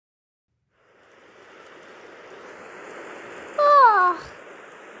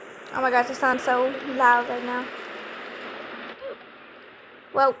Oh my gosh, it sounds so loud right now.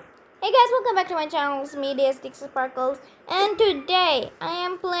 Well, hey guys, welcome back to my channel, it's me, Dixie Sparkles, and today I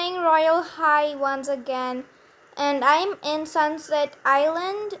am playing Royal High once again, and I'm in Sunset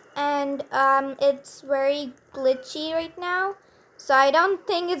Island, and it's very glitchy right now, so I don't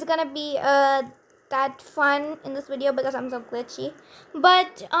think it's gonna be that fun in this video because I'm so glitchy.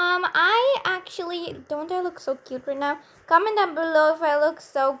 But I actually don't I look so cute right now? Comment down below if I look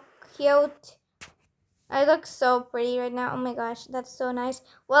so cute. I look so pretty right now. Oh my gosh, that's so nice.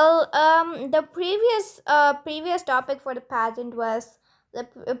 Well, the previous topic for the pageant was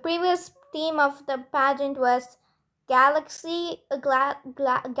previous theme of the pageant was galaxy,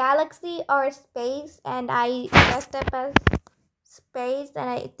 galaxy or space, and I dressed up as space, and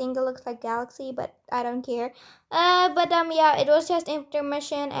I think it looks like galaxy, but I don't care. But yeah, it was just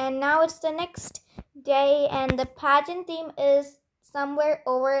intermission, and now it's the next day, and the pageant theme is somewhere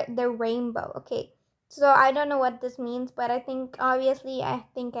over the rainbow. Okay. So I don't know what this means, but I think obviously I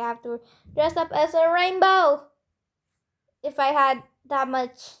think I have to dress up as a rainbow if I had that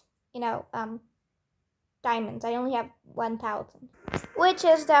much, diamonds. I only have 1,000, which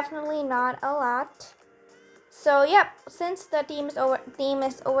is definitely not a lot. So yep, since the theme is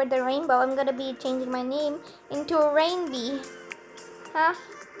over the rainbow, I'm gonna be changing my name into Rainbee. Huh?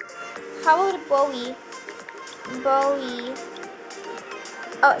 How about Bowie? Bowie.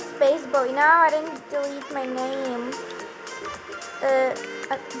 Oh, Space Bowie. No, I didn't delete my name. There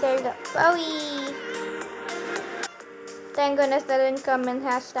you go. Bowie. Thank goodness that didn't come in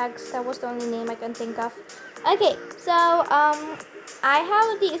hashtags. That was the only name I can think of. Okay, so I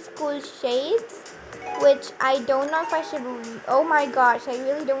have these cool shades, which I don't know if I should. Oh my gosh, I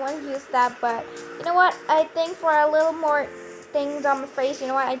really don't want to use that, but you know what? I think for a little more things on my face, you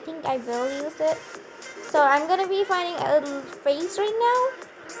know what? I think I will use it. So I'm gonna be finding a little face right now.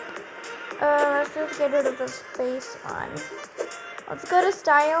 Let's just get rid of the space one. Let's go to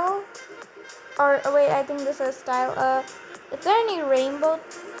style. Or oh wait, I think this is style. Is there any rainbow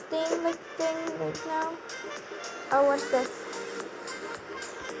thing right now? Oh, what's this?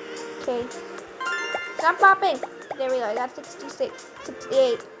 Okay, stop popping. There we go. I got 66,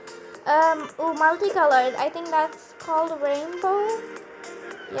 68. Ooh, multicolored. I think that's called rainbow.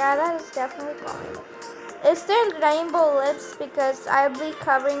 Yeah, that is definitely called rainbow. Is there rainbow lips? Because I'll be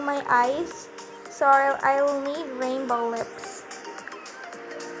covering my eyes, so I'll need rainbow lips.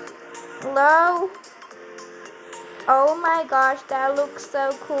 Hello? Oh my gosh, that looks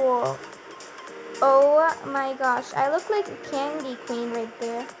so cool. Oh my gosh, I look like a candy queen right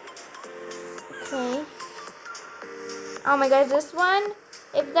there. Okay. Oh my gosh, this one,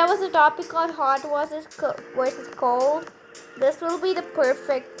 if that was a topic called hot versus cold, this will be the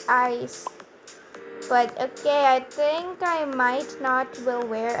perfect eyes. But okay, I think I might not will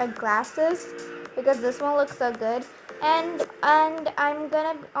wear a glasses because this one looks so good. And I'm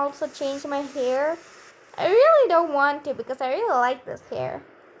gonna also change my hair. I really don't want to because I really like this hair.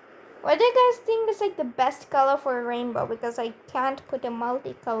 What do you guys think is like the best color for a rainbow? Because I can't put a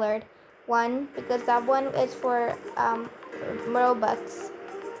multicolored one because that one is for Robux.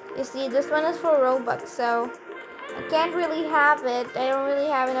 You see, this one is for Robux, so I can't really have it. I don't really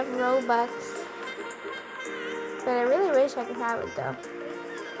have enough Robux. But I really wish I could have it though.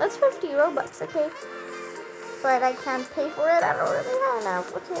 That's 50 Robux, okay. But I can't pay for it. I don't really have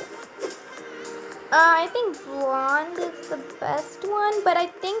enough. Okay. I think blonde is the best one, but I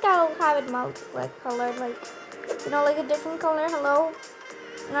think I'll have it colored, like like a different color. Hello.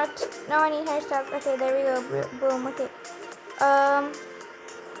 No, I need hairstyles. Okay, there we go. Boom. Okay.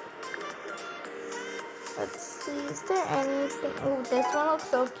 Let's see. Is there anything? Oh, this one looks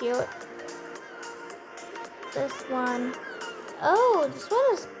so cute. This one. Oh, this one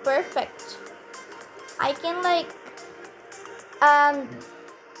is perfect. I can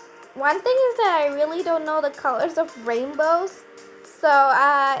one thing is that I really don't know the colors of rainbows. So,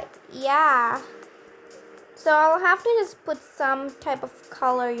 yeah. So I'll have to just put some type of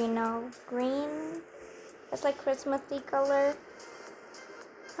color, green. It's like Christmassy color.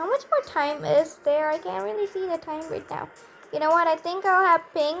 How much more time is there? I can't really see the time right now. You know what? I think I'll have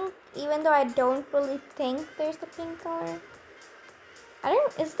pink, even though I don't really think there's a pink color.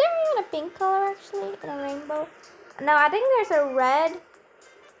 Is there even a pink color actually in a rainbow? No, I think there's a red.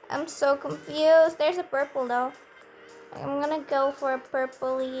 I'm so confused. There's a purple though. I'm gonna go for a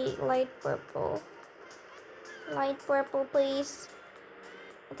purpley, light purple. Light purple, please.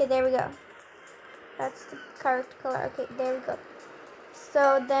 Okay, there we go. That's the correct color. Okay, there we go.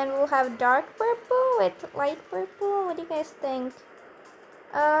 So then we'll have dark purple with light purple. What do you guys think?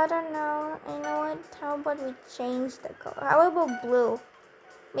 I don't know. You know what? How about we change the color? How about blue?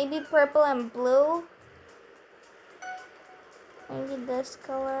 Maybe purple and blue. Maybe this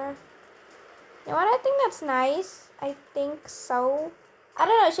color. You know what? I think that's nice. I think so. I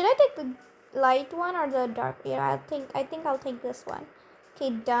don't know. Should I take the light one or the dark? Yeah, I think I'll take this one. Okay,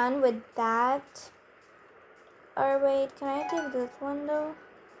 done with that. Or wait, can I take this one though?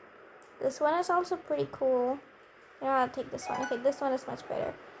 This one is also pretty cool. You know, I'll take this one. Okay, this one is much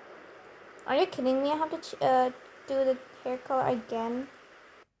better. Are you kidding me? I have to do the hair color again.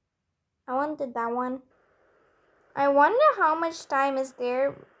 I wanted that one. I wonder how much time is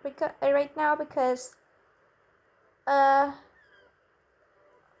there because right now because oh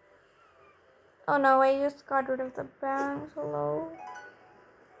no, I just got rid of the bangs. Hello.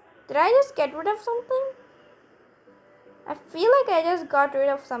 Did I just get rid of something? I feel like I just got rid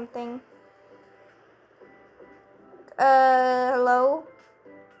of something. Hello?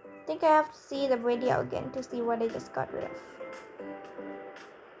 I think I have to see the video again to see what I just got rid of.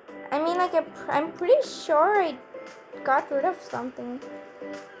 I mean, like, I'm pretty sure I got rid of something.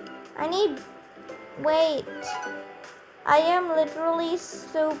 Wait. I am literally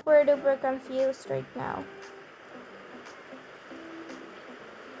super duper confused right now.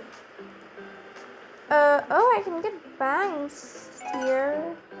 Oh, I can get bangs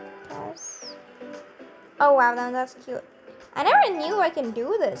here. Yes. Oh wow, that's cute. I never knew I can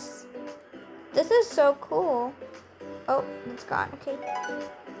do this. This is so cool. Oh, it's gone. Okay.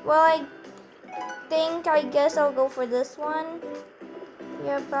 Well, I guess I'll go for this one.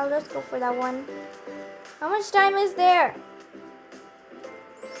 Yep, I'll just go for that one. How much time is there?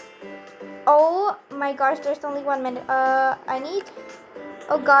 Oh my gosh, there's only 1 minute.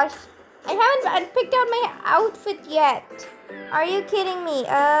 Oh gosh. I haven't picked out my outfit yet. Are you kidding me?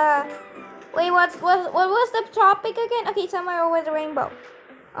 Wait, what was the topic again? Okay, somewhere over the rainbow.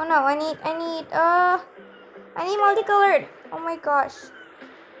 Oh no, I need multicolored. Oh my gosh.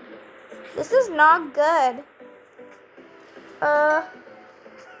 This is not good. I'm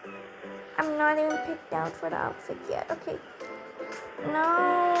not even picked out for the outfit yet. Okay.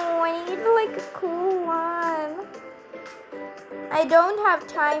 No, I need like a cool one. I don't have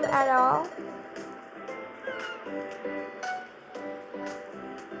time at all.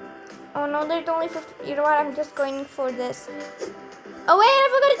 Oh no, there's only 50. You know what? I'm just going for this. Oh wait, I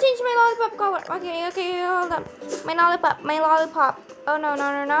forgot to change my lollipop color. Okay, hold on. My lollipop. Oh no.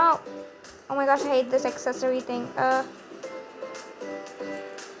 Oh my gosh, I hate this accessory thing. I'm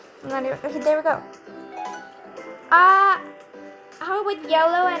not even. Okay, there we go. How about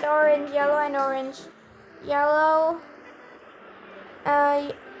yellow and orange? Yellow.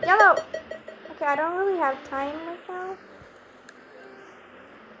 Yellow. Okay, I don't really have time right now.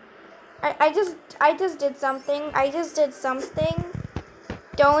 I just did something.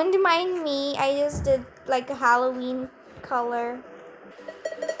 Don't mind me. I just did like a Halloween color.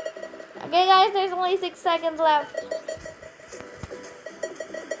 Okay, guys, there's only 6 seconds left.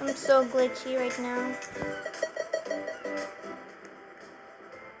 I'm so glitchy right now.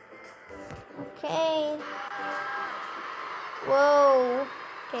 Okay. Whoa.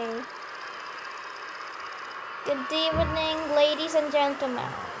 Okay. Good evening, ladies and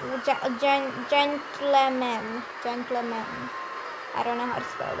gentlemen. Gentlemen. I don't know how to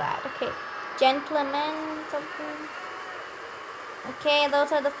spell that. Okay. Gentlemen, something. Okay,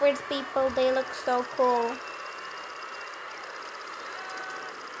 those are the first people. They look so cool.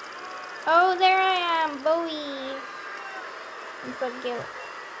 Oh, there I am, Bowie. I'm so cute.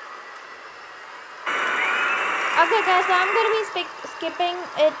 Okay, guys, so I'm gonna be skipping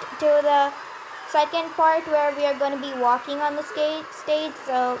it to the second part where we are gonna be walking on the stage.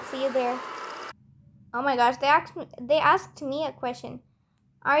 So see you there. Oh my gosh, they asked me a question.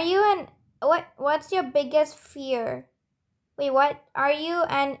 Are you what's your biggest fear? Wait, what? Are you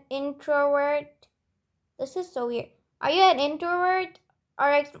an introvert? This is so weird. Are you an introvert?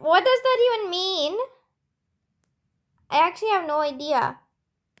 Or what does that even mean? I actually have no idea.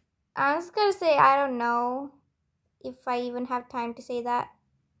 I'm just gonna say I don't know if I even have time to say that.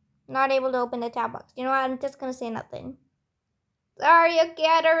 Not able to open the tab box. You know what? I'm just gonna say nothing. Sorry, okay,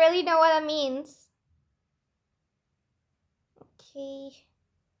 I don't really know what that means. Okay.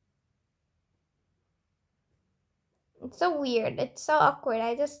 It's so weird. It's so awkward.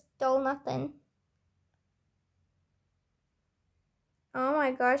 I just stole nothing. Oh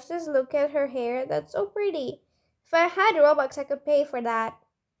my gosh, just look at her hair. That's so pretty. If I had Robux, I could pay for that.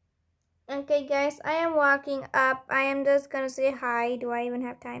 Okay, guys, I am walking up. I am just gonna say hi. Do I even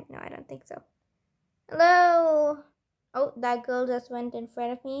have time? No, I don't think so. Hello. Oh, that girl just went in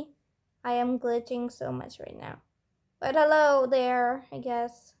front of me. I am glitching so much right now. But hello there, I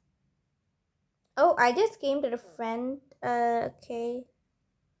guess. Oh, I just came to the friend. Okay.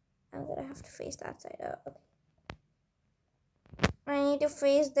 I'm gonna have to face that side. Oh, okay. I need to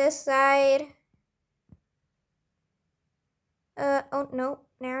face this side. Oh no,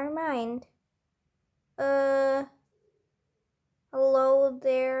 never mind. Hello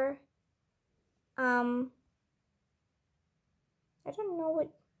there. I don't know what.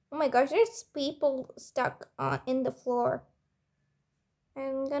 Oh my gosh, there's people stuck in the floor.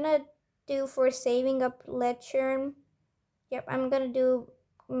 I'm gonna do for saving up lecture. Yep, I'm gonna do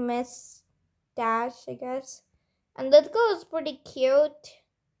Miss Dash, I guess. And that girl is pretty cute.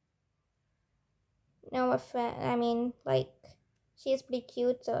 No offense. I mean, like, she is pretty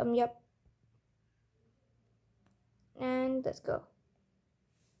cute. So yep. And let's go.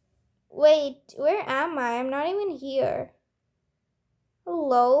 Wait, where am I? I'm not even here.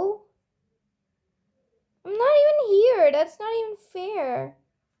 Hello? I'm not even here. That's not even fair.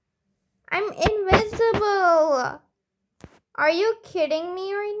 I'm invisible. Are you kidding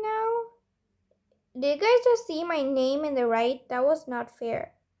me right now? Did you guys just see my name in the right? That was not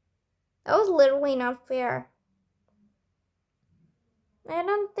fair. That was literally not fair. I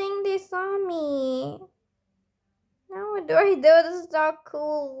don't think they saw me. Now what do I do? This is not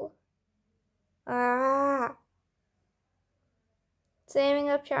cool. Saving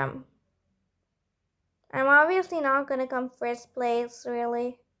up charm. I'm obviously not gonna come first place,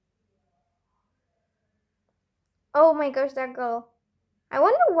 really. Oh my gosh, that girl. I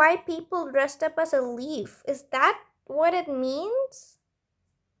wonder why people dressed up as a leaf. Is that what it means?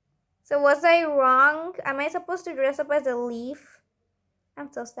 So was I wrong? Am I supposed to dress up as a leaf?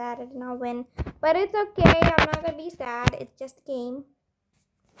 I'm so sad I did not win. But it's okay. I'm not gonna be sad. It's just a game.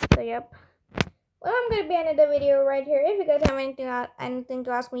 So yep. Well, I'm gonna be ending the video right here. If you guys have anything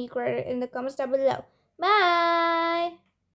to ask me, you can write it in the comments down below. Bye!